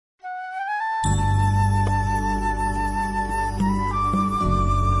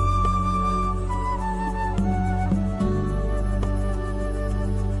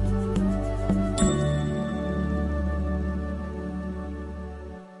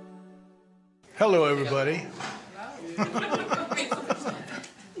Hello, everybody.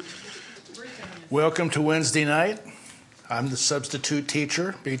 Welcome to Wednesday night. I'm the substitute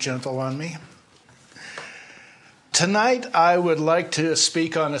teacher. Be gentle on me. Tonight, I would like to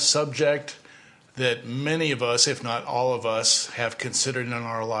speak on a subject that many of us, if not all of us, have considered in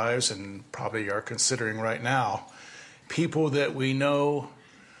our lives and probably are considering right now. People that we know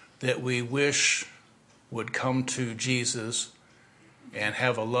that we wish would come to Jesus and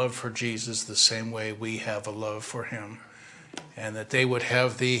have a love for Jesus the same way we have a love for him, and that they would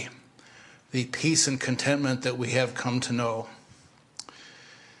have the peace and contentment that we have come to know.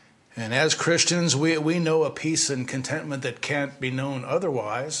 And as Christians, we know a peace and contentment that can't be known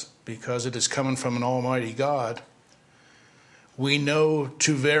otherwise because it is coming from an almighty God. We know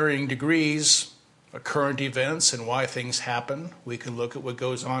to varying degrees current events and why things happen. We can look at what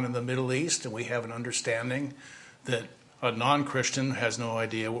goes on in the Middle East and we have an understanding that a non-Christian has no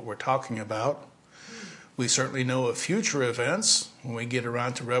idea what we're talking about. We certainly know of future events when we get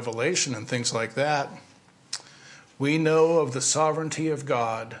around to Revelation and things like that. We know of the sovereignty of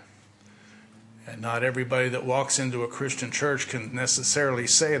God. And not everybody that walks into a Christian church can necessarily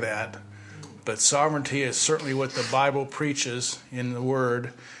say that. But sovereignty is certainly what the Bible preaches in the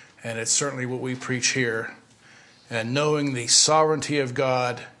Word, and it's certainly what we preach here. And knowing the sovereignty of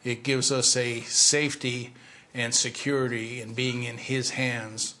God, it gives us a safety and security in being in His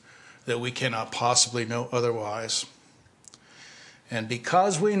hands that we cannot possibly know otherwise. And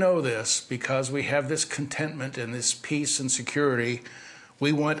because we know this, because we have this contentment and this peace and security,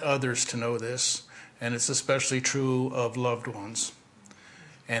 we want others to know this, and it's especially true of loved ones.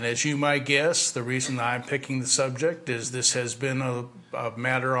 And as you might guess, the reason I'm picking the subject is this has been a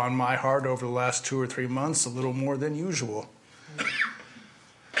matter on my heart over the last 2 or 3 months, a little more than usual.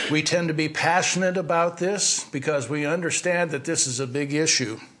 We tend to be passionate about this because we understand that this is a big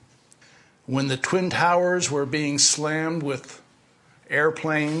issue. When the Twin Towers were being slammed with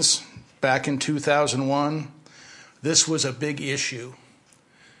airplanes back in 2001, this was a big issue.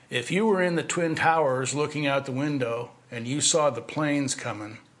 If you were in the Twin Towers looking out the window and you saw the planes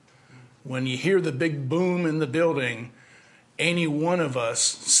coming, when you hear the big boom in the building, any one of us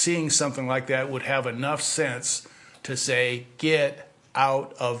seeing something like that would have enough sense to say, get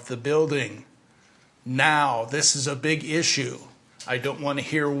out of the building. Now, this is a big issue. I don't want to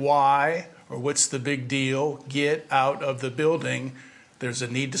hear why or what's the big deal. Get out of the building. There's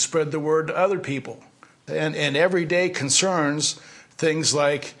a need to spread the word to other people. And everyday concerns, things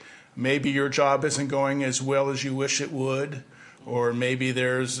like maybe your job isn't going as well as you wish it would, or maybe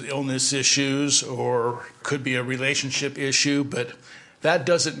there's illness issues, or could be a relationship issue, but that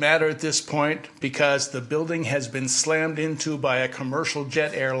doesn't matter at this point because the building has been slammed into by a commercial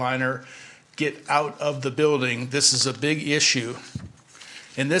jet airliner. Get out of the building. This is a big issue.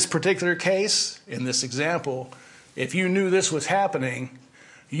 In this particular case, in this example, if you knew this was happening,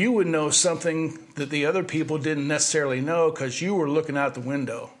 you would know something that the other people didn't necessarily know because you were looking out the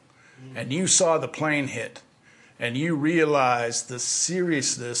window and you saw the plane hit and you realized the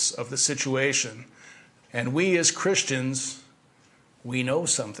seriousness of the situation. And we as Christians, we know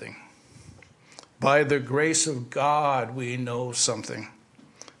something. By the grace of God, we know something.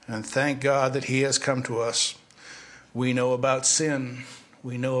 And thank God that He has come to us. We know about sin.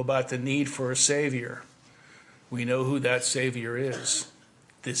 We know about the need for a Savior. We know who that Savior is.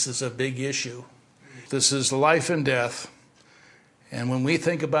 This is a big issue. This is life and death. And when we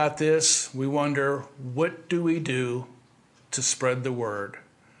think about this, we wonder, what do we do to spread the word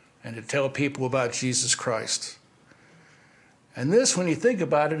and to tell people about Jesus Christ? And this, when you think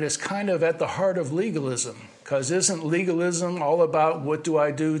about it, is kind of at the heart of legalism. Because isn't legalism all about what do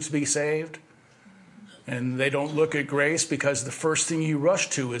I do to be saved? And they don't look at grace because the first thing you rush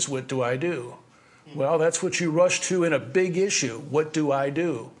to is what do I do? Well, that's what you rush to in a big issue. What do I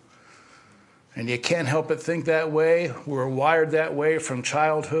do? And you can't help but think that way. We're wired that way from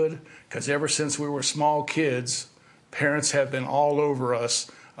childhood because ever since we were small kids, parents have been all over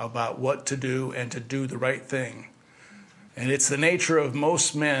us about what to do and to do the right thing. And it's the nature of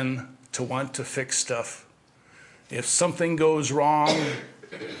most men to want to fix stuff. If something goes wrong,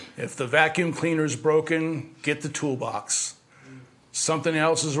 if the vacuum cleaner's broken, get the toolbox. Something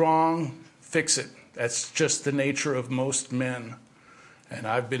else is wrong, fix it. That's just the nature of most men. And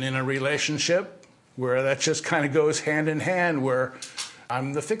I've been in a relationship where that just kind of goes hand in hand, where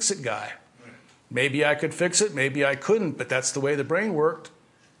I'm the fix-it guy. Maybe I could fix it, maybe I couldn't, but that's the way the brain worked.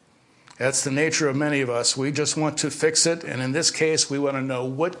 That's the nature of many of us. We just want to fix it, and in this case, we want to know,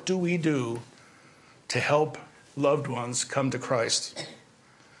 what do we do to help loved ones come to Christ?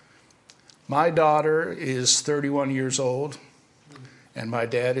 My daughter is 31 years old, and my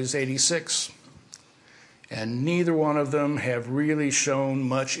dad is 86. And neither one of them have really shown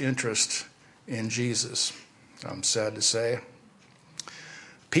much interest in Jesus, I'm sad to say.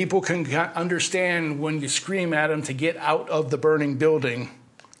 People can understand when you scream at them to get out of the burning building,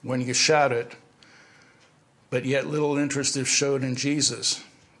 when you shout it, but yet little interest is showed in Jesus.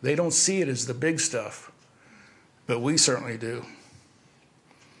 They don't see it as the big stuff, but we certainly do.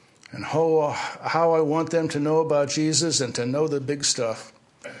 And how I want them to know about Jesus and to know the big stuff.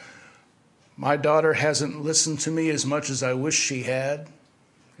 My daughter hasn't listened to me as much as I wish she had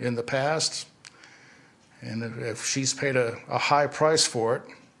in the past. And if she's paid a high price for it.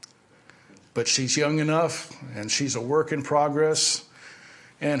 But she's young enough, and she's a work in progress,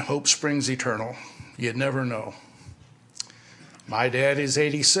 and hope springs eternal. You'd never know. My dad is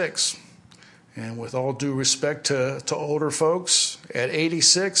 86, and with all due respect to older folks, at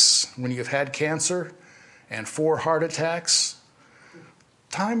 86, when you've had cancer and 4 heart attacks,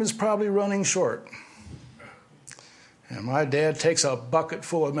 time is probably running short. And my dad takes a bucket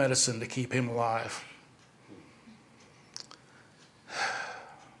full of medicine to keep him alive.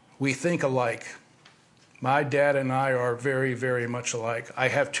 We think alike. My dad and I are very, very much alike. I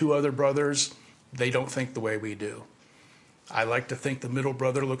have 2 other brothers. They don't think the way we do. I like to think the middle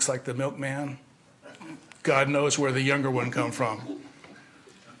brother looks like the milkman. God knows where the younger one come from.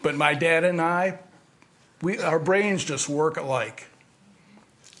 But my dad and I, our brains just work alike,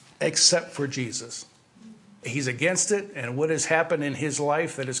 except for Jesus. He's against it, and what has happened in his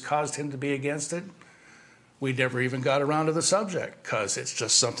life that has caused him to be against it, we never even got around to the subject because it's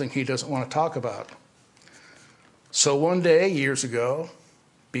just something he doesn't want to talk about. So one day, years ago,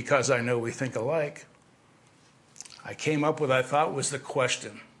 because I know we think alike, I came up with what I thought was the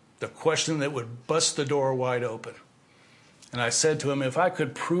question that would bust the door wide open. And I said to him, if I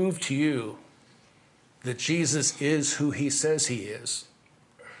could prove to you that Jesus is who he says he is,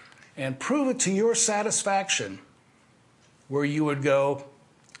 and prove it to your satisfaction, where you would go,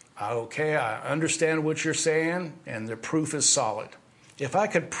 okay, I understand what you're saying, and the proof is solid. If I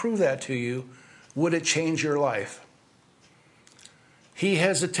could prove that to you, would it change your life? He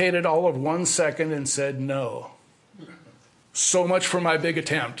hesitated all of 1 second and said, no. So much for my big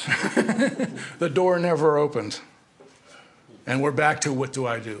attempt. The door never opened. And we're back to what do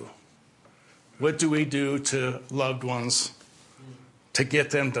I do? What do we do to loved ones to get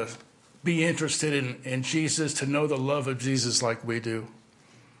them to be interested in Jesus, to know the love of Jesus like we do?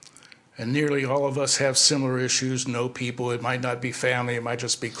 And nearly all of us have similar issues, know people. It might not be family, it might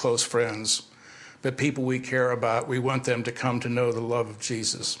just be close friends. But people we care about, we want them to come to know the love of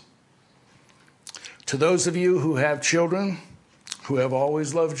Jesus. To those of you who have children who have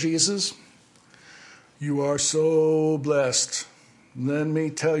always loved Jesus, you are so blessed. Let me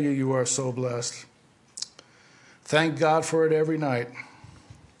tell you, you are so blessed. Thank God for it every night.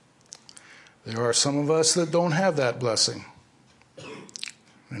 There are some of us that don't have that blessing.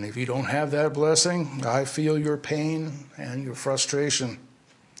 And if you don't have that blessing, I feel your pain and your frustration.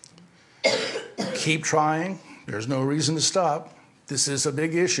 Keep trying. There's no reason to stop. This is a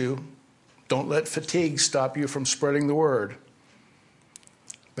big issue. Don't let fatigue stop you from spreading the word.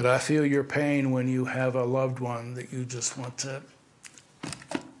 But I feel your pain when you have a loved one that you just want to,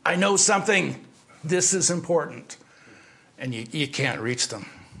 I know something. This is important. And you can't reach them.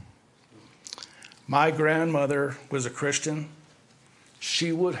 My grandmother was a Christian.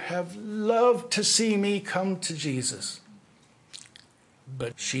 She would have loved to see me come to Jesus.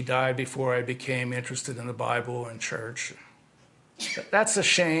 But she died before I became interested in the Bible and church. That's a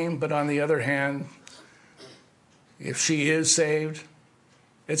shame, but on the other hand, if she is saved,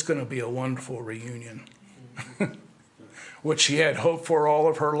 it's going to be a wonderful reunion. What she had hoped for all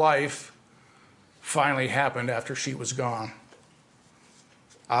of her life finally happened after she was gone.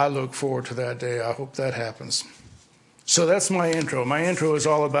 I look forward to that day. I hope that happens. So that's my intro. My intro is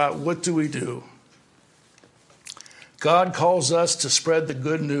all about what do we do? God calls us to spread the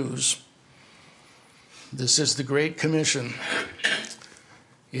good news. This is the Great Commission.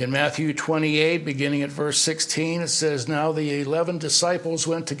 In Matthew 28, beginning at verse 16, it says, Now the 11 disciples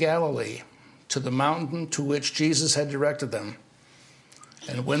went to Galilee, to the mountain to which Jesus had directed them.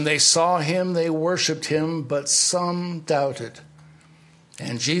 And when they saw him, they worshipped him, but some doubted.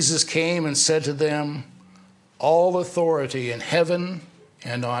 And Jesus came and said to them, All authority in heaven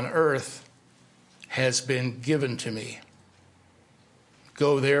and on earth has been given to me.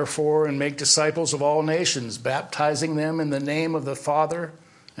 Go therefore and make disciples of all nations, baptizing them in the name of the Father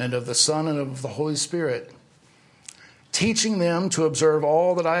and of the Son and of the Holy Spirit, teaching them to observe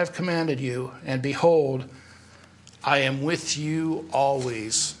all that I have commanded you. And behold, I am with you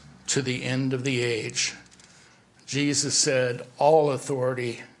always to the end of the age. Jesus said, all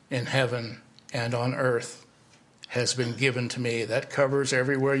authority in heaven and on earth has been given to me. That covers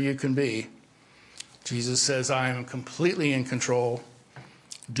everywhere you can be. Jesus says, I am completely in control.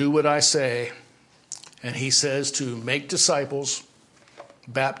 Do what I say. And he says to make disciples,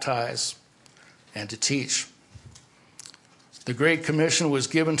 baptize, and to teach. The Great Commission was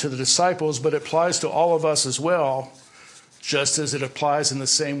given to the disciples, but it applies to all of us as well, just as it applies in the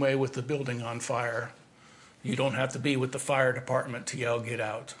same way with the building on fire. You don't have to be with the fire department to yell, get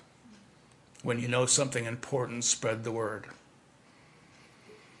out. When you know something important, spread the word.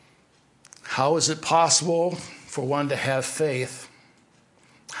 How is it possible for one to have faith?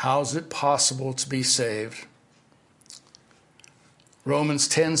 How is it possible to be saved? Romans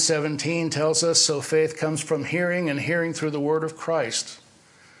 10:17 tells us, so faith comes from hearing, and hearing through the word of Christ.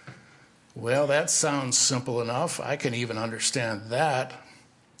 Well, that sounds simple enough. I can even understand that.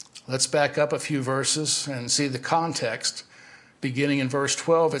 Let's back up a few verses and see the context. Beginning in verse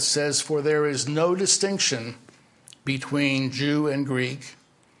 12, it says, for there is no distinction between Jew and Greek,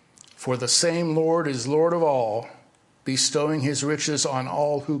 for the same Lord is Lord of all, bestowing his riches on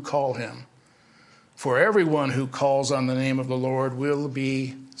all who call him. For everyone who calls on the name of the Lord will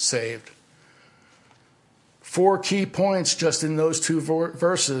be saved. 4 key points just in those 2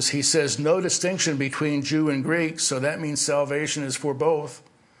 verses. He says no distinction between Jew and Greek, so that means salvation is for both.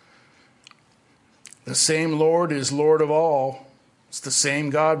 The same Lord is Lord of all. It's the same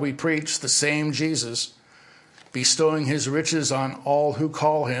God we preach, the same Jesus, bestowing his riches on all who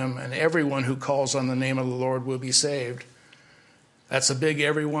call him, and everyone who calls on the name of the Lord will be saved. That's a big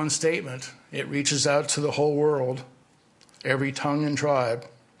everyone statement. It reaches out to the whole world, every tongue and tribe.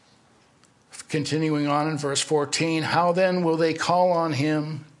 Continuing on in verse 14, how then will they call on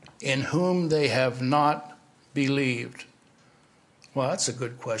him in whom they have not believed? Well, that's a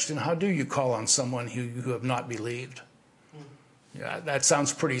good question. How do you call on someone who you have not believed? Yeah, that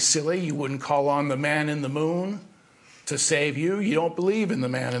sounds pretty silly. You wouldn't call on the man in the moon to save you. You don't believe in the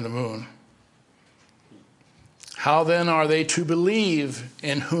man in the moon. How then are they to believe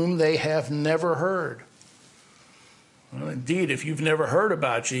in whom they have never heard? Well, indeed, if you've never heard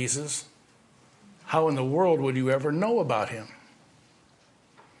about Jesus, how in the world would you ever know about him?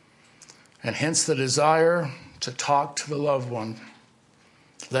 And hence the desire to talk to the loved one.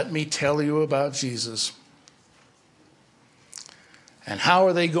 Let me tell you about Jesus. And how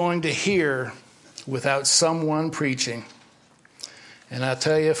are they going to hear without someone preaching? And I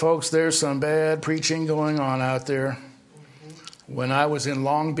tell you, folks, there's some bad preaching going on out there. When I was in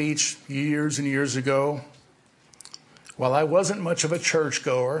Long Beach years and years ago, while I wasn't much of a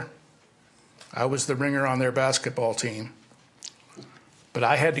churchgoer, I was the ringer on their basketball team. But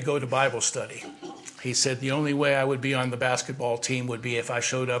I had to go to Bible study. He said the only way I would be on the basketball team would be if I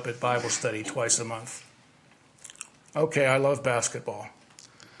showed up at Bible study twice a month. Okay, I love basketball.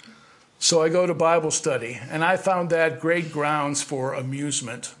 So I go to Bible study, and I found that great grounds for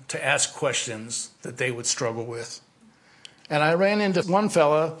amusement to ask questions that they would struggle with. And I ran into one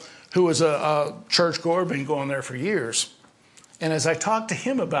fella who was a churchgoer, been going there for years. And as I talked to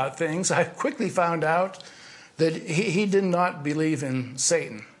him about things, I quickly found out that he did not believe in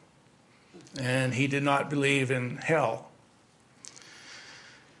Satan, and he did not believe in hell.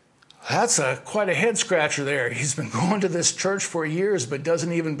 That's quite a head scratcher there. He's been going to this church for years, but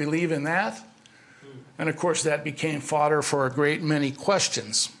doesn't even believe in that. And of course, that became fodder for a great many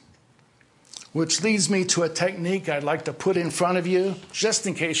questions. Which leads me to a technique I'd like to put in front of you, just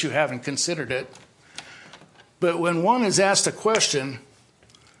in case you haven't considered it. But when one is asked a question,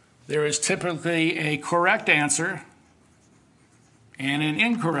 there is typically a correct answer and an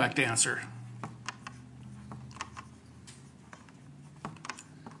incorrect answer.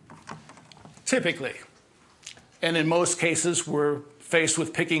 Typically. And in most cases, we're faced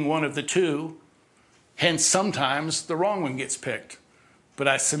with picking one of the two. Hence, sometimes the wrong one gets picked. But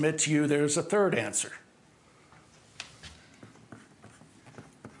I submit to you there's a third answer.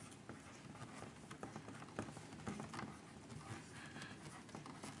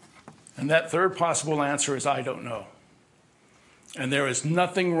 And that third possible answer is I don't know. And there is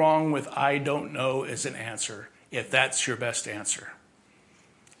nothing wrong with I don't know as an answer, if that's your best answer.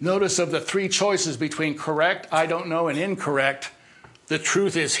 Notice of the 3 choices between correct, I don't know, and incorrect, the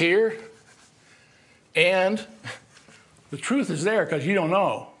truth is here, and the truth is there because you don't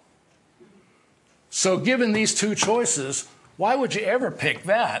know. So given these 2 choices, why would you ever pick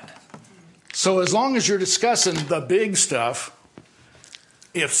that? So as long as you're discussing the big stuff,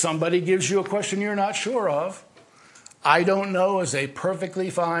 if somebody gives you a question you're not sure of, I don't know is a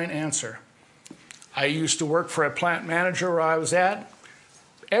perfectly fine answer. I used to work for a plant manager where I was at.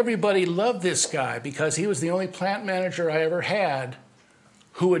 Everybody loved this guy because he was the only plant manager I ever had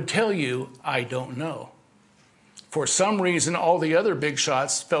who would tell you, I don't know. For some reason, all the other big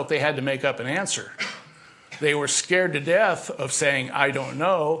shots felt they had to make up an answer. They were scared to death of saying, I don't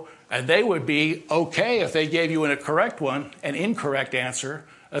know, and they would be okay if they gave you an incorrect answer,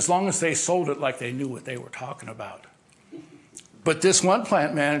 as long as they sold it like they knew what they were talking about. But this one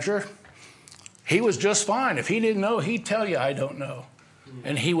plant manager, he was just fine. If he didn't know, he'd tell you, I don't know.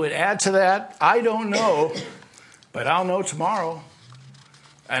 And he would add to that, I don't know, but I'll know tomorrow,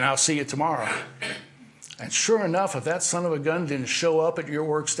 and I'll see you tomorrow. And sure enough, if that son of a gun didn't show up at your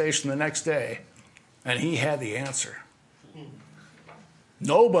workstation the next day, and he had the answer.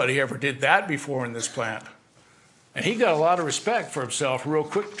 Nobody ever did that before in this plant. And he got a lot of respect for himself real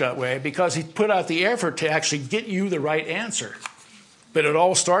quick that way, because he put out the effort to actually get you the right answer. But it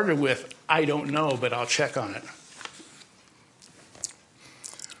all started with, I don't know, but I'll check on it.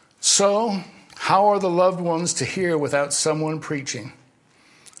 So, how are the loved ones to hear without someone preaching?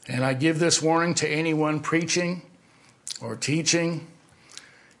 And I give this warning to anyone preaching or teaching,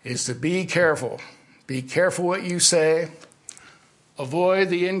 is to be careful. Be careful what you say. Avoid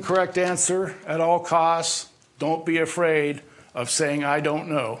the incorrect answer at all costs. Don't be afraid of saying, I don't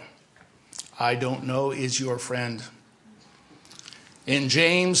know. I don't know is your friend. In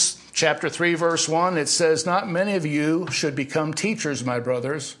James chapter 3, verse 1, it says, not many of you should become teachers, my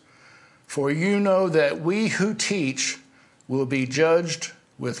brothers, for you know that we who teach will be judged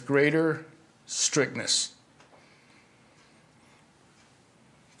with greater strictness.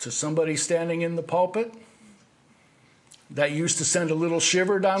 To somebody standing in the pulpit, that used to send a little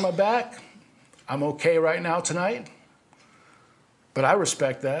shiver down my back. I'm okay right now tonight, but I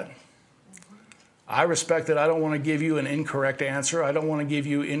respect that. I respect that I don't want to give you an incorrect answer. I don't want to give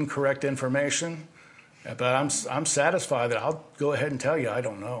you incorrect information, but I'm satisfied that I'll go ahead and tell you I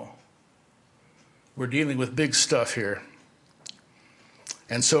don't know. We're dealing with big stuff here.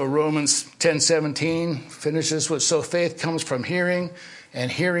 And so Romans 10:17 finishes with, so faith comes from hearing, and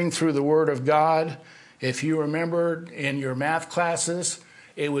hearing through the word of God. If you remember in your math classes,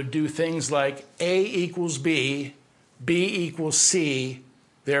 it would do things like A equals B, B equals C,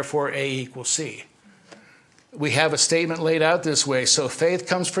 therefore A equals C. We have a statement laid out this way. So faith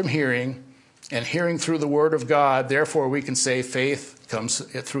comes from hearing, and hearing through the word of God. Therefore, we can say faith comes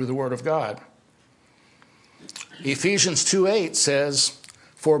through the word of God. Ephesians 2:8 says,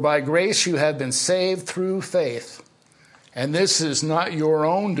 for by grace you have been saved through faith. And this is not your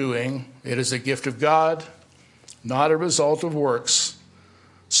own doing. It is a gift of God, not a result of works,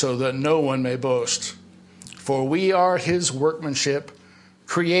 so that no one may boast. For we are his workmanship,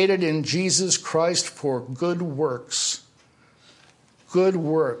 created in Jesus Christ for good works. Good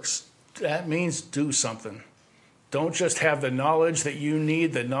works. That means do something. Don't just have the knowledge that you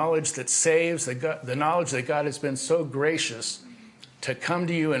need, the knowledge that saves, the knowledge that God has been so gracious to come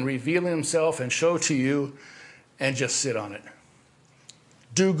to you and reveal himself and show to you, and just sit on it.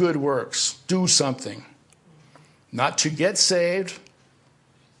 Do good works. Do something. Not to get saved,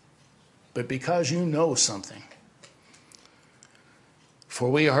 but because you know something.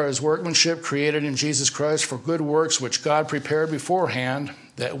 For we are his workmanship, created in Jesus Christ for good works, which God prepared beforehand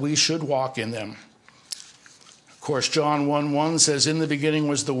that we should walk in them. Of course, John 1:1 says, in the beginning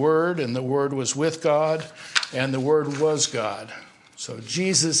was the Word, and the Word was with God, and the Word was God. So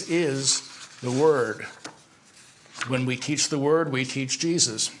Jesus is the Word. When we teach the Word, we teach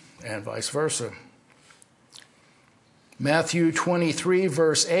Jesus, and vice versa. Matthew 23,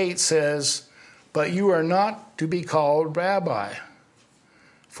 verse 8 says, but you are not to be called rabbi,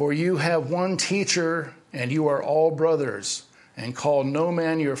 for you have one teacher, and you are all brothers. And call no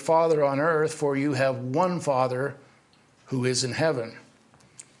man your father on earth, for you have one Father who is in heaven.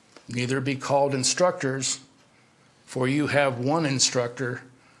 Neither be called instructors, for you have one instructor,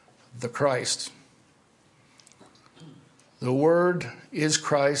 the Christ. The Word is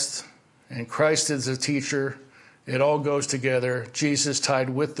Christ, and Christ is the teacher. It all goes together. Jesus tied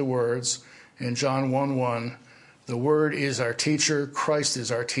with the words in John 1:1. The Word is our teacher. Christ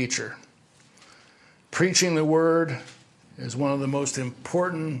is our teacher. Preaching the Word is one of the most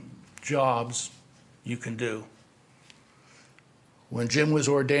important jobs you can do. When Jim was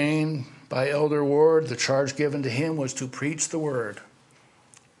ordained by Elder Ward, the charge given to him was to preach the Word.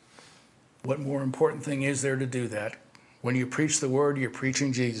 What more important thing is there to do that? When you preach the Word, you're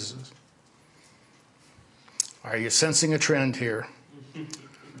preaching Jesus. Are you sensing a trend here?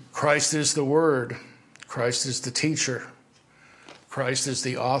 Christ is the Word. Christ is the teacher. Christ is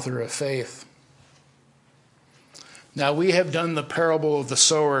the author of faith. Now, we have done the parable of the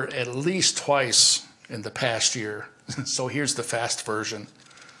sower at least twice in the past year. So here's the fast version.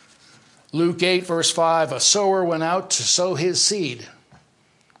 Luke 8, verse 5, a sower went out to sow his seed.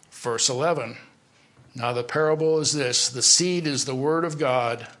 Verse 11. Now the parable is this: the seed is the word of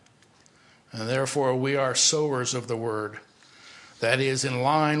God, and therefore we are sowers of the word. That is in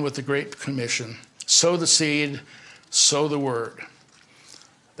line with the Great Commission. Sow the seed, sow the word.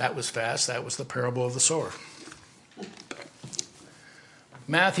 That was fast. That was the parable of the sower.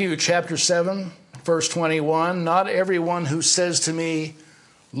 Matthew chapter 7, verse 21. Not everyone who says to me,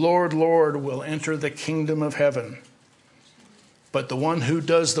 Lord, Lord, will enter the kingdom of heaven, but the one who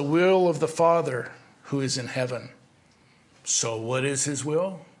does the will of the Father who is in heaven. So what is his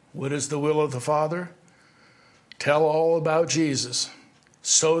will? What is the will of the Father? Tell all about Jesus.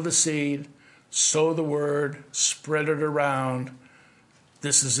 Sow the seed, sow the word, spread it around.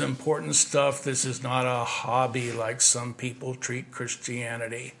 This is important stuff. This is not a hobby like some people treat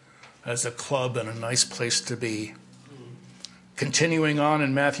Christianity, as a club and a nice place to be. Continuing on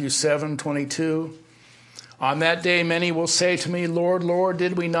in Matthew 7:22. On that day many will say to me, Lord, Lord,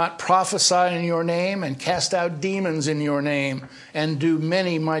 did we not prophesy in your name and cast out demons in your name and do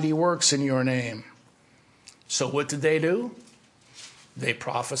many mighty works in your name? So what did they do? They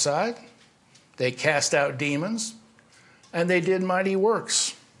prophesied, they cast out demons, and they did mighty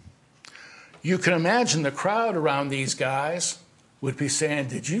works. You can imagine the crowd around these guys would be saying,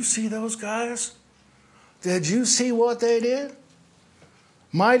 did you see those guys? Did you see what they did?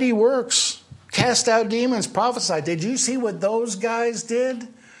 Mighty works, cast out demons, prophesied. Did you see what those guys did?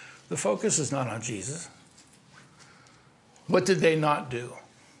 The focus is not on Jesus. What did they not do?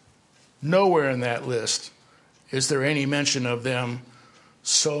 Nowhere in that list is there any mention of them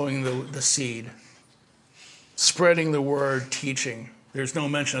sowing the seed, spreading the word, teaching. There's no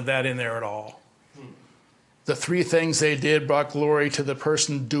mention of that in there at all. The three things they did brought glory to the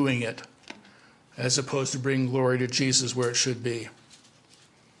person doing it, as opposed to bringing glory to Jesus where it should be.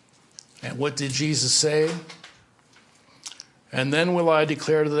 And what did Jesus say? And then will I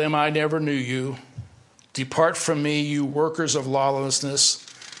declare to them, I never knew you. Depart from me, you workers of lawlessness.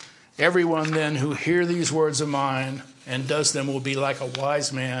 Everyone then who hear these words of mine and does them will be like a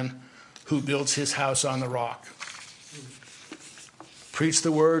wise man who builds his house on the rock. Preach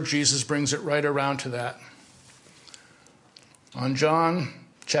the word, Jesus brings it right around to that. On John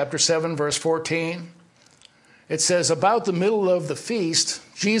chapter 7, verse 14, it says, about the middle of the feast,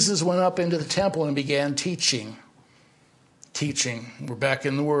 Jesus went up into the temple and began teaching. Teaching. We're back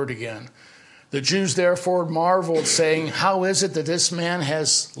in the word again. The Jews therefore marveled, saying, how is it that this man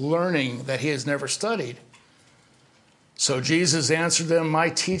has learning that he has never studied? So Jesus answered them, my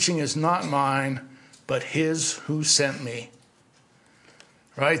teaching is not mine, but his who sent me.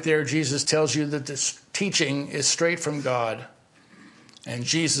 Right there, Jesus tells you that this teaching is straight from God. And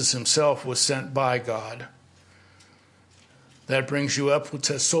Jesus himself was sent by God. That brings you up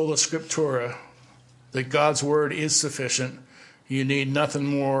to sola scriptura, that God's word is sufficient. You need nothing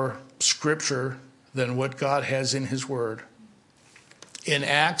more scripture than what God has in his word. In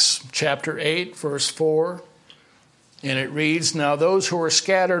Acts chapter 8, verse 4, and it reads, now those who were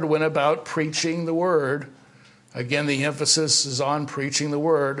scattered went about preaching the word. Again, the emphasis is on preaching the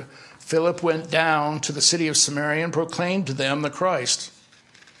word. Philip went down to the city of Samaria and proclaimed to them the Christ.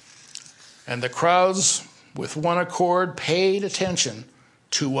 And the crowds, with one accord, paid attention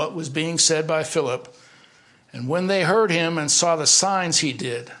to what was being said by Philip. And when they heard him and saw the signs he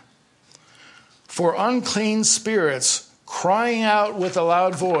did, for unclean spirits, crying out with a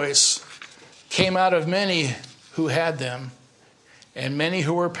loud voice, came out of many who had them, and many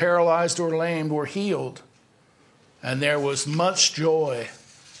who were paralyzed or lamed were healed. And there was much joy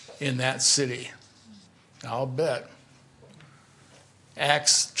in that city. I'll bet.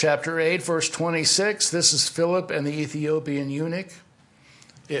 Acts chapter 8, verse 26. This is Philip and the Ethiopian eunuch.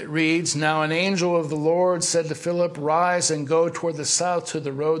 It reads, now an angel of the Lord said to Philip, rise and go toward the south to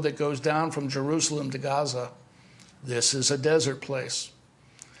the road that goes down from Jerusalem to Gaza. This is a desert place.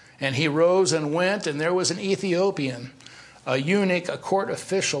 And he rose and went, and there was an Ethiopian, a eunuch, a court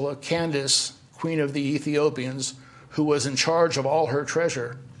official of Candace, queen of the Ethiopians, who was in charge of all her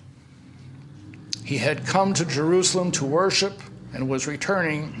treasure. He had come to Jerusalem to worship and was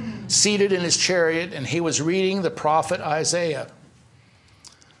returning, seated in his chariot, and he was reading the prophet Isaiah.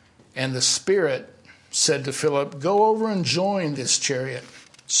 And the Spirit said to Philip, go over and join this chariot.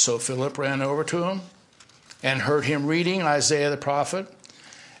 So Philip ran over to him and heard him reading Isaiah the prophet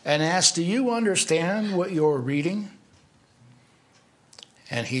and asked, do you understand what you're reading?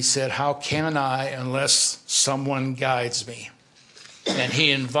 And he said, how can I unless someone guides me? And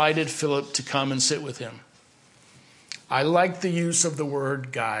he invited Philip to come and sit with him. I like the use of the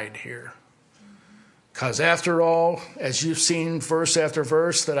word guide here. Because after all, as you've seen verse after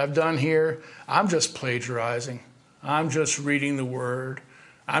verse that I've done here, I'm just plagiarizing. I'm just reading the word.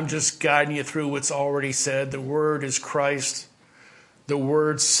 I'm just guiding you through what's already said. The Word is Christ. The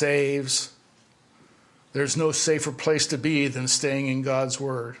Word saves. There's no safer place to be than staying in God's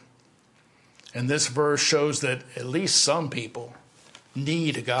Word. And this verse shows that at least some people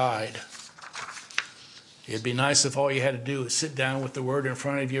need a guide. It'd be nice if all you had to do was sit down with the Word in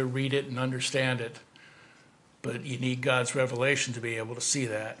front of you, read it, and understand it. But you need God's revelation to be able to see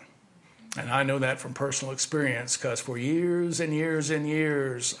that. And I know that from personal experience, because for years and years and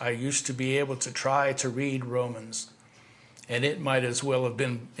years, I used to be able to try to read Romans. And it might as well have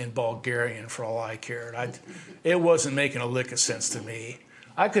been in Bulgarian for all I cared. It wasn't making a lick of sense to me.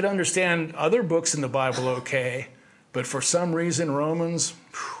 I could understand other books in the Bible okay, but for some reason, Romans,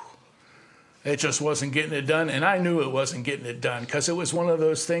 it just wasn't getting it done. And I knew it wasn't getting it done, because it was one of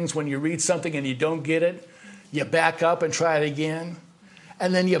those things when you read something and you don't get it, you back up and try it again.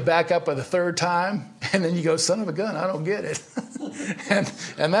 And then you back up a third time, and then you go, son of a gun, I don't get it.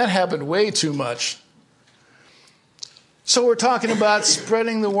 and that happened way too much. So we're talking about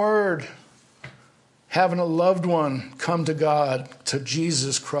spreading the word, having a loved one come to God, to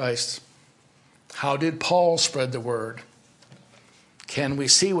Jesus Christ. How did Paul spread the word? Can we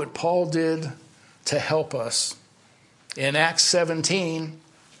see what Paul did to help us? In Acts 17,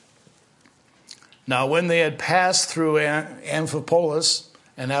 now when they had passed through Amphipolis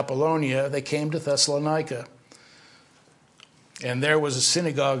and Apollonia, they came to Thessalonica. And there was a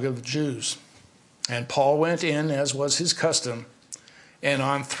synagogue of the Jews. And Paul went in, as was his custom. And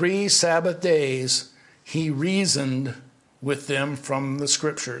on 3 Sabbath days, he reasoned with them from the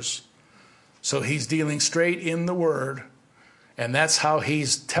Scriptures. So he's dealing straight in the Word. And that's how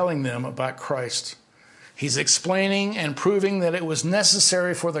he's telling them about Christ. He's explaining and proving that it was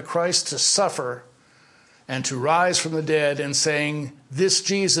necessary for the Christ to suffer and to rise from the dead, and saying, this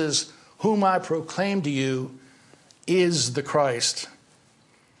Jesus, whom I proclaim to you, is the Christ.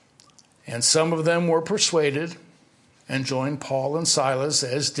 And some of them were persuaded and joined Paul and Silas,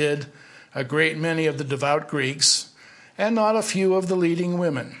 as did a great many of the devout Greeks, and not a few of the leading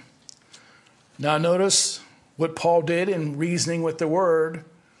women. Now notice what Paul did in reasoning with the word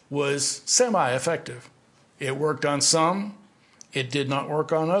was semi-effective. It worked on some, it did not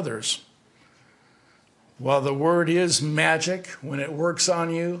work on others. While the word is magic, when it works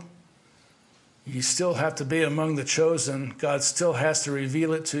on you, you still have to be among the chosen. God still has to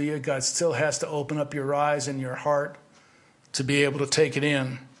reveal it to you. God still has to open up your eyes and your heart to be able to take it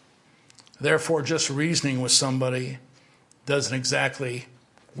in. Therefore, just reasoning with somebody doesn't exactly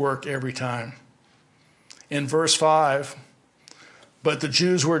work every time. In verse 5, but the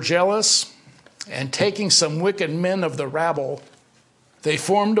Jews were jealous, and taking some wicked men of the rabble, they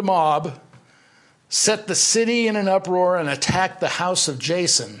formed a mob, set the city in an uproar, and attacked the house of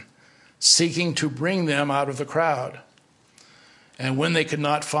Jason, seeking to bring them out of the crowd. And when they could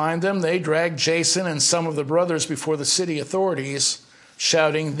not find them, they dragged Jason and some of the brothers before the city authorities,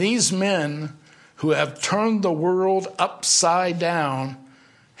 shouting, these men who have turned the world upside down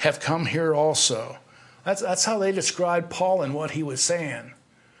have come here also. That's how they described Paul and what he was saying.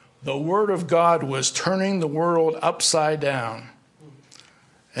 The word of God was turning the world upside down.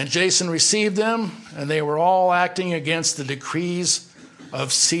 And Jason received them, and they were all acting against the decrees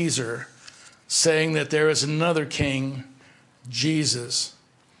of Caesar, saying that there is another king, Jesus.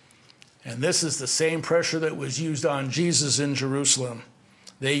 And this is the same pressure that was used on Jesus in Jerusalem.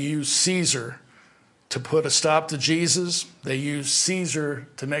 They used Caesar to put a stop to Jesus. They used Caesar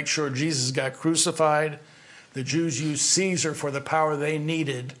to make sure Jesus got crucified. The Jews used Caesar for the power they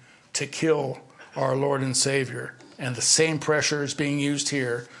needed to kill our Lord and Savior. And the same pressure is being used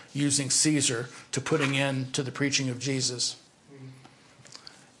here, using Caesar to putting end to the preaching of Jesus.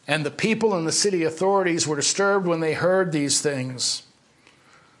 And the people and the city authorities were disturbed when they heard these things.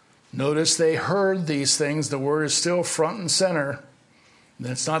 Notice they heard these things. The word is still front and center.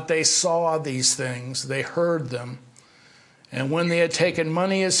 It's not they saw these things, they heard them. And when they had taken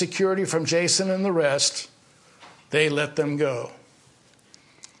money as security from Jason and the rest, they let them go.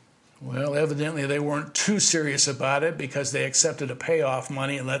 Well, evidently they weren't too serious about it, because they accepted a payoff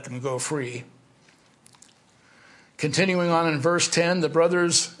money and let them go free. Continuing on in verse 10, the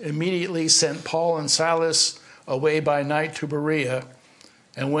brothers immediately sent Paul and Silas away by night to Berea,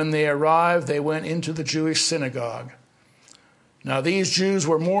 and when they arrived, they went into the Jewish synagogue. Now these Jews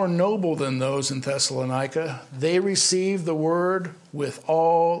were more noble than those in Thessalonica. They received the word with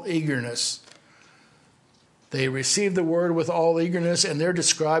all eagerness. They received the word with all eagerness, and they're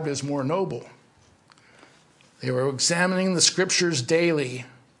described as more noble. They were examining the scriptures daily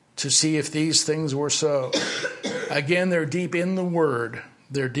to see if these things were so. Again, they're deep in the word.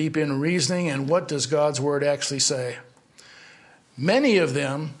 They're deep in reasoning, and what does God's word actually say? Many of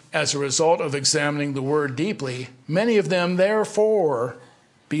them, as a result of examining the word deeply, many of them therefore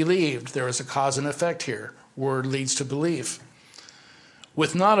believed. There is a cause and effect here. Word leads to belief.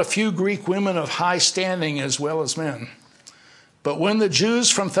 With not a few Greek women of high standing as well as men. But when the Jews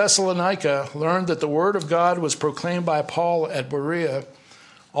from Thessalonica learned that the word of God was proclaimed by Paul at Berea,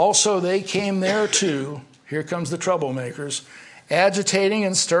 also they came there too. Here comes the troublemakers, agitating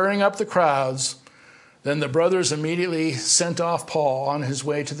and stirring up the crowds. Then the brothers immediately sent off Paul on his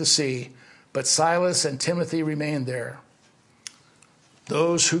way to the sea, but Silas and Timothy remained there.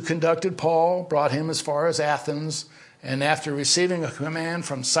 Those who conducted Paul brought him as far as Athens, and after receiving a command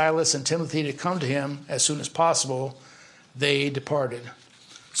from Silas and Timothy to come to him as soon as possible, they departed.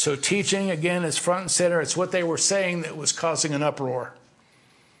 So teaching, again, is front and center. It's what they were saying that was causing an uproar.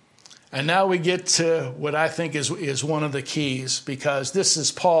 And now we get to what I think is one of the keys, because this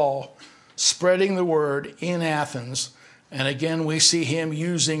is Paul spreading the word in Athens. And again, we see him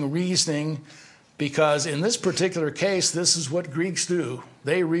using reasoning, because in this particular case, this is what Greeks do.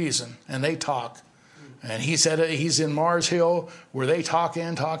 They reason and they talk. And he said he's in Mars Hill where they talk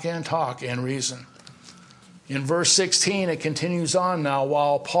and reason. In verse 16, it continues on now.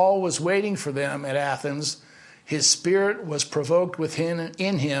 While Paul was waiting for them at Athens, his spirit was provoked within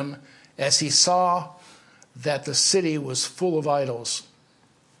in him as he saw that the city was full of idols.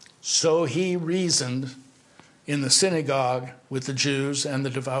 So he reasoned in the synagogue with the Jews and the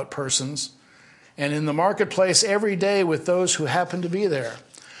devout persons, and in the marketplace every day with those who happened to be there.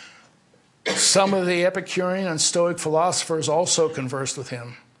 Some of the Epicurean and Stoic philosophers also conversed with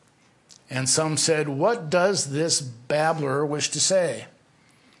him. And some said, "What does this babbler wish to say?"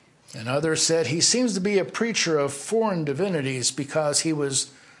 And others said, "He seems to be a preacher of foreign divinities, because he was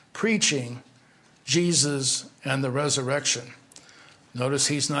preaching Jesus and the resurrection." Notice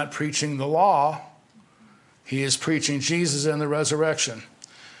he's not preaching the law. He is preaching Jesus and the resurrection.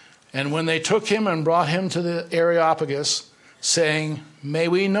 And when they took him and brought him to the Areopagus, saying, "May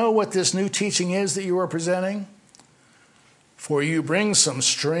we know what this new teaching is that you are presenting? For you bring some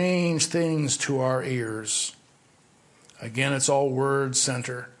strange things to our ears." Again, it's all word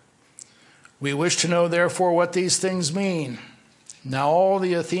center. "We wish to know, therefore, what these things mean." Now all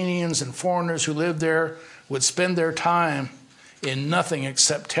the Athenians and foreigners who lived there would spend their time in nothing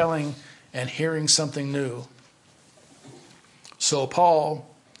except telling and hearing something new. So Paul,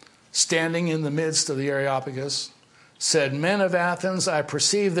 standing in the midst of the Areopagus, said, "Men of Athens, I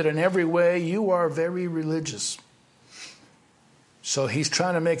perceive that in every way you are very religious." So he's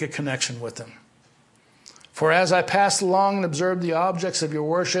trying to make a connection with them. "For as I passed along and observed the objects of your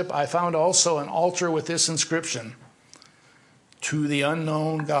worship, I found also an altar with this inscription, 'To the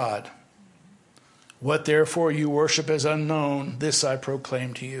unknown God.' What therefore you worship as unknown, this I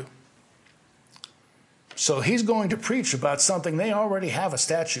proclaim to you." So he's going to preach about something they already have a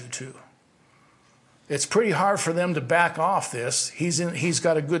statue to. It's pretty hard for them to back off this. He's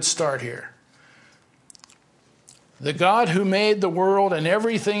got a good start here. "The God who made the world and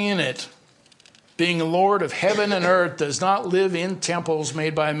everything in it, being Lord of heaven and earth, does not live in temples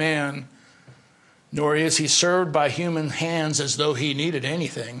made by man, nor is he served by human hands as though he needed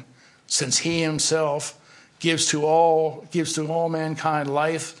anything, since he himself gives to all mankind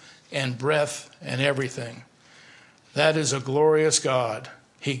life and breath and everything. That is a glorious God.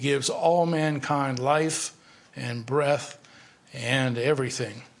 He gives all mankind life and breath and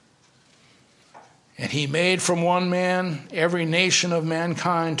everything. And he made from one man every nation of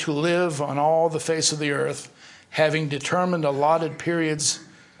mankind to live on all the face of the earth, having determined allotted periods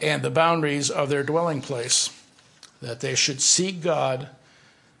and the boundaries of their dwelling place, that they should seek God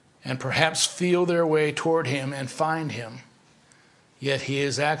and perhaps feel their way toward him and find him. Yet he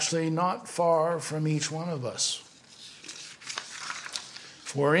is actually not far from each one of us.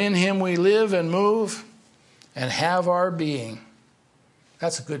 For in him we live and move and have our being."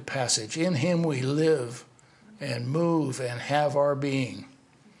 That's a good passage. In him we live and move and have our being.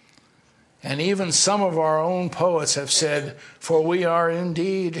 And even some of our own poets have said, "For we are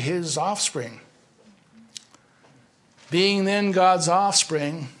indeed his offspring." Being then God's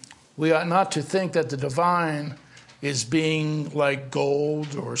offspring, we ought not to think that the divine is being like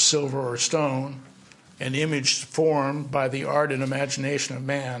gold or silver or stone, an image formed by the art and imagination of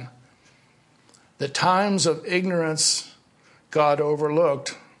man. The times of ignorance God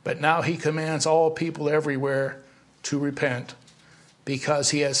overlooked, but now he commands all people everywhere to repent, because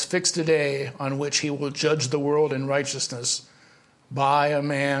he has fixed a day on which he will judge the world in righteousness by a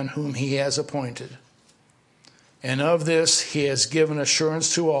man whom he has appointed. And of this he has given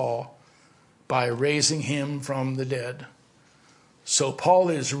assurance to all by raising him from the dead. So Paul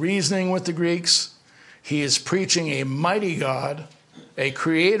is reasoning with the Greeks. He is preaching a mighty God, a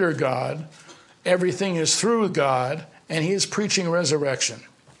creator God. Everything is through God, and he is preaching resurrection.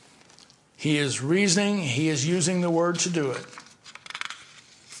 He is reasoning. He is using the word to do it.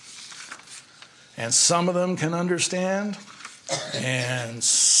 And some of them can understand, and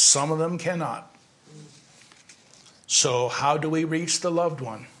some of them cannot. So how do we reach the loved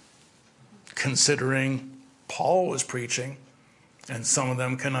one? Considering Paul was preaching, and some of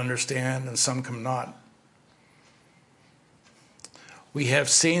them can understand and some cannot. We have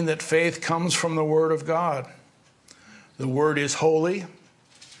seen that faith comes from the Word of God. The Word is holy.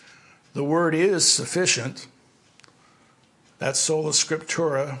 The Word is sufficient. That's sola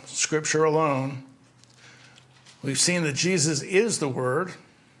scriptura, Scripture alone. We've seen that Jesus is the Word.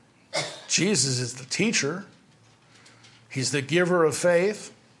 Jesus is the teacher. He's the giver of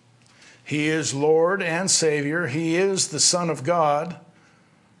faith. He is Lord and Savior. He is the Son of God.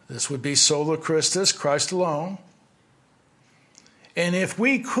 This would be sola Christus, Christ alone. And if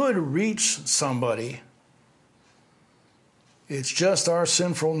we could reach somebody, it's just our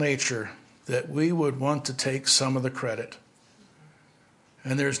sinful nature that we would want to take some of the credit.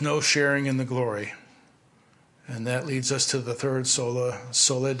 And there's no sharing in the glory. And that leads us to the third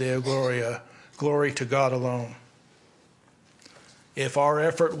sola Deo Gloria, glory to God alone. If our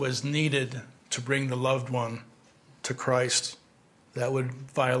effort was needed to bring the loved one to Christ, that would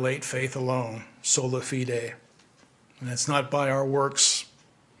violate faith alone, sola fide. And it's not by our works.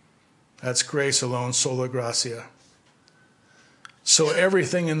 That's grace alone, sola gratia. So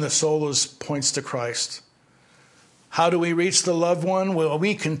everything in the solas points to Christ. How do we reach the loved one? Well,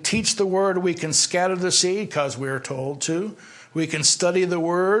 we can teach the word. We can scatter the seed because we're told to. We can study the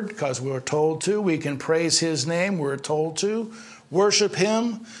word because we're told to. We can praise his name. We're told to. Worship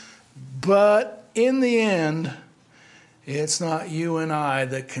him. But in the end, it's not you and I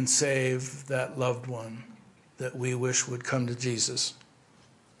that can save that loved one that we wish would come to Jesus.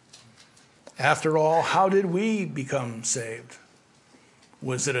 After all, how did we become saved?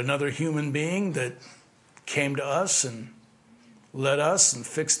 Was it another human being that came to us and led us and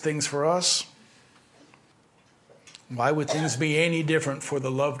fixed things for us? Why would things be any different for the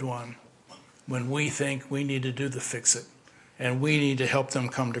loved one when we think we need to do the fix it and we need to help them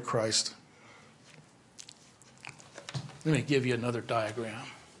come to Christ? Let me give you another diagram.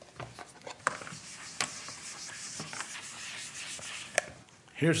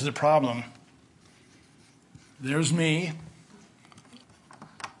 Here's the problem. There's me.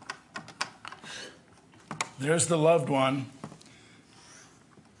 There's the loved one.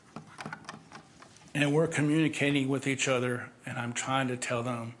 And we're communicating with each other, and I'm trying to tell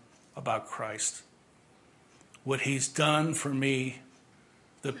them about Christ. What he's done for me,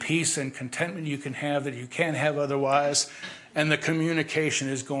 the peace and contentment you can have that you can't have otherwise, and the communication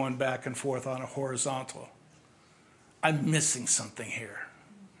is going back and forth on a horizontal. I'm missing something here.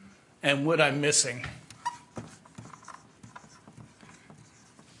 And what I'm missing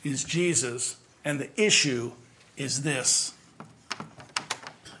is Jesus, and the issue is this.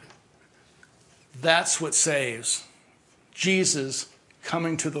 That's what saves. Jesus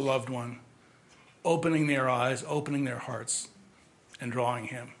coming to the loved one, opening their eyes, opening their hearts, and drawing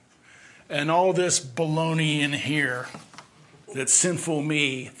him. And all this baloney in here that sinful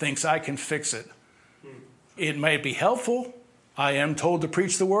me thinks I can fix it. It might be helpful. I am told to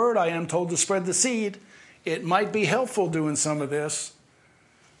preach the word. I am told to spread the seed. It might be helpful doing some of this.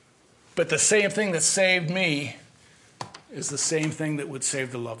 But the same thing that saved me is the same thing that would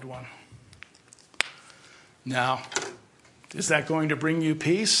save the loved one. Now, is that going to bring you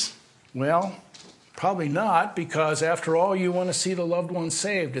peace? Well, probably not, because after all, you want to see the loved one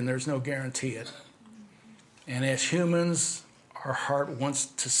saved, and there's no guarantee it. And as humans, our heart wants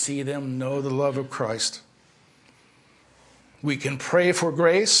to see them know the love of Christ. We can pray for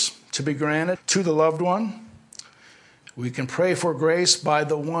grace to be granted to the loved one. We can pray for grace by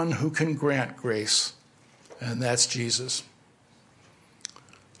the one who can grant grace, and that's Jesus.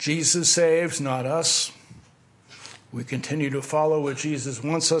 Jesus saves, not us. We continue to follow what Jesus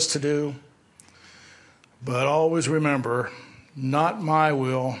wants us to do, but always remember, not my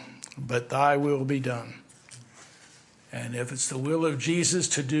will, but thy will be done. And if it's the will of Jesus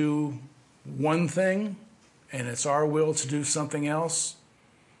to do one thing, and it's our will to do something else,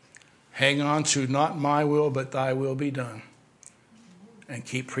 hang on to not my will, but thy will be done. And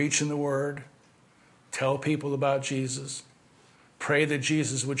keep preaching the word. Tell people about Jesus. Pray that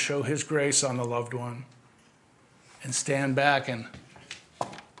Jesus would show his grace on the loved one. And stand back and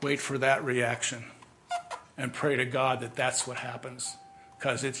wait for that reaction. And pray to God that that's what happens.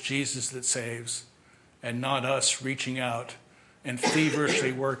 Because it's Jesus that saves. And not us reaching out and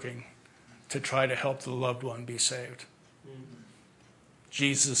feverishly working to try to help the loved one be saved.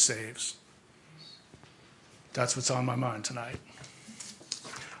 Jesus saves. That's what's on my mind tonight.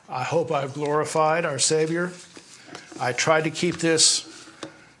 I hope I've glorified our Savior. I tried to keep this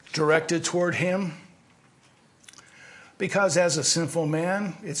directed toward him because as a sinful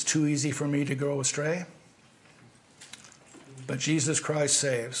man, it's too easy for me to go astray. But Jesus Christ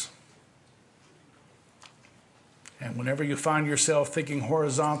saves. And whenever you find yourself thinking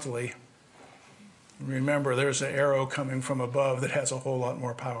horizontally, remember there's an arrow coming from above that has a whole lot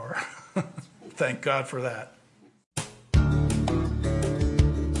more power. Thank God for that.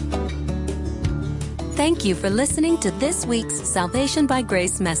 Thank you for listening to this week's Salvation by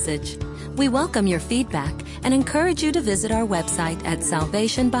Grace message. We welcome your feedback and encourage you to visit our website at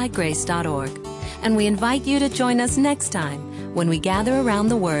salvationbygrace.org. And we invite you to join us next time when we gather around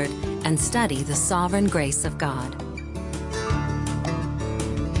the Word and study the sovereign grace of God.